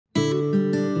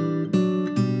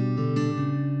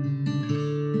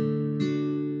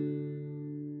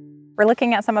We're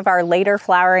looking at some of our later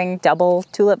flowering double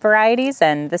tulip varieties,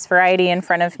 and this variety in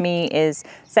front of me is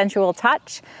Sensual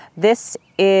Touch. This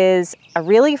is a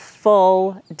really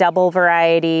full double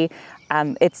variety.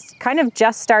 It's kind of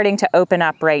just starting to open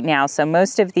up right now, so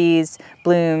most of these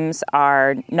blooms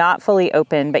are not fully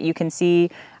open, but you can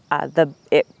see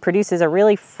it produces a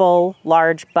really full,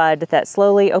 large bud that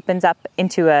slowly opens up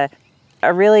into a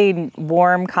really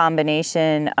warm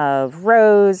combination of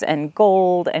rose and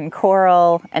gold and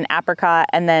coral and apricot.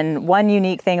 And then one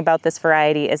unique thing about this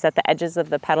variety is that the edges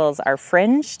of the petals are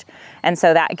fringed. And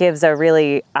so that gives a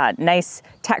really nice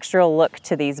textural look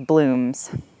to these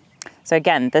blooms. So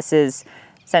again, this is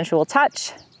Sensual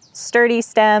Touch, sturdy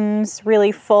stems,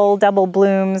 really full double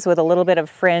blooms with a little bit of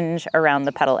fringe around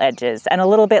the petal edges, and a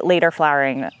little bit later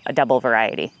flowering, a double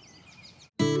variety.